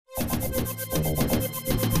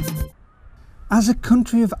As a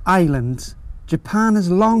country of islands, Japan has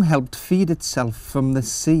long helped feed itself from the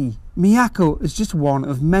sea. Miyako is just one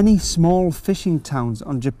of many small fishing towns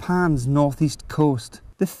on Japan's northeast coast.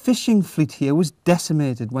 The fishing fleet here was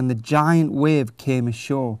decimated when the giant wave came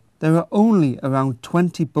ashore. There are only around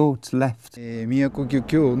 20 boats left. We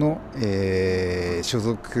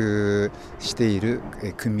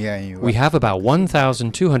have about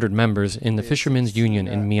 1,200 members in the Fishermen's Union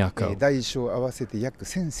in Miyako.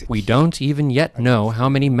 We don't even yet know how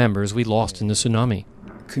many members we lost in the tsunami.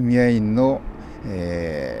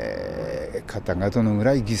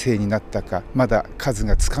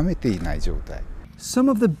 Some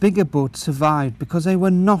of the bigger boats survived because they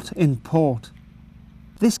were not in port.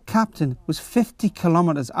 This captain was 50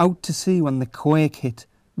 kilometres out to sea when the quake hit,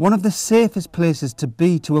 one of the safest places to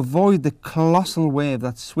be to avoid the colossal wave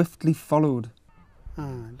that swiftly followed.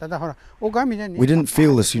 We didn't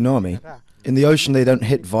feel the tsunami. In the ocean they don't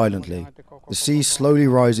hit violently. The sea slowly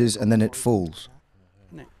rises and then it falls.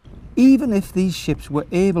 Even if these ships were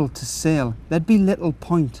able to sail, there'd be little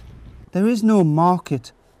point. There is no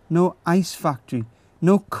market, no ice factory,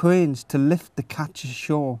 no cranes to lift the catch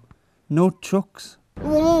ashore, no trucks.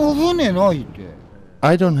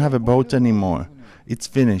 I don't have a boat anymore. It's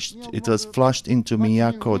finished. It was flushed into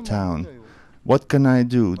Miyako town. What can I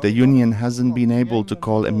do? The union hasn't been able to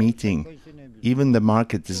call a meeting. Even the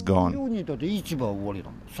market is gone.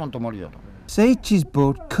 Seiichi's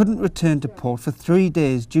boat couldn't return to port for 3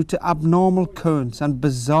 days due to abnormal currents and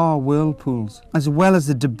bizarre whirlpools, as well as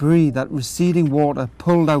the debris that receding water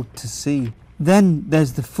pulled out to sea. Then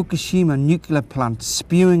there's the Fukushima nuclear plant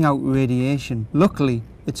spewing out radiation. Luckily,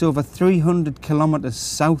 it's over 300 kilometres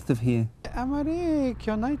south of here. I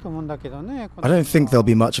don't think there'll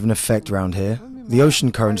be much of an effect around here. The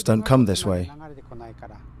ocean currents don't come this way.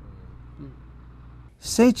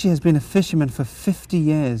 Seiichi has been a fisherman for 50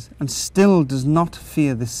 years and still does not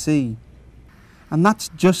fear the sea. And that's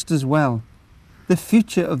just as well. The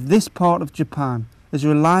future of this part of Japan is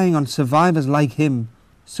relying on survivors like him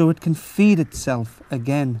so it can feed itself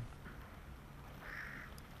again.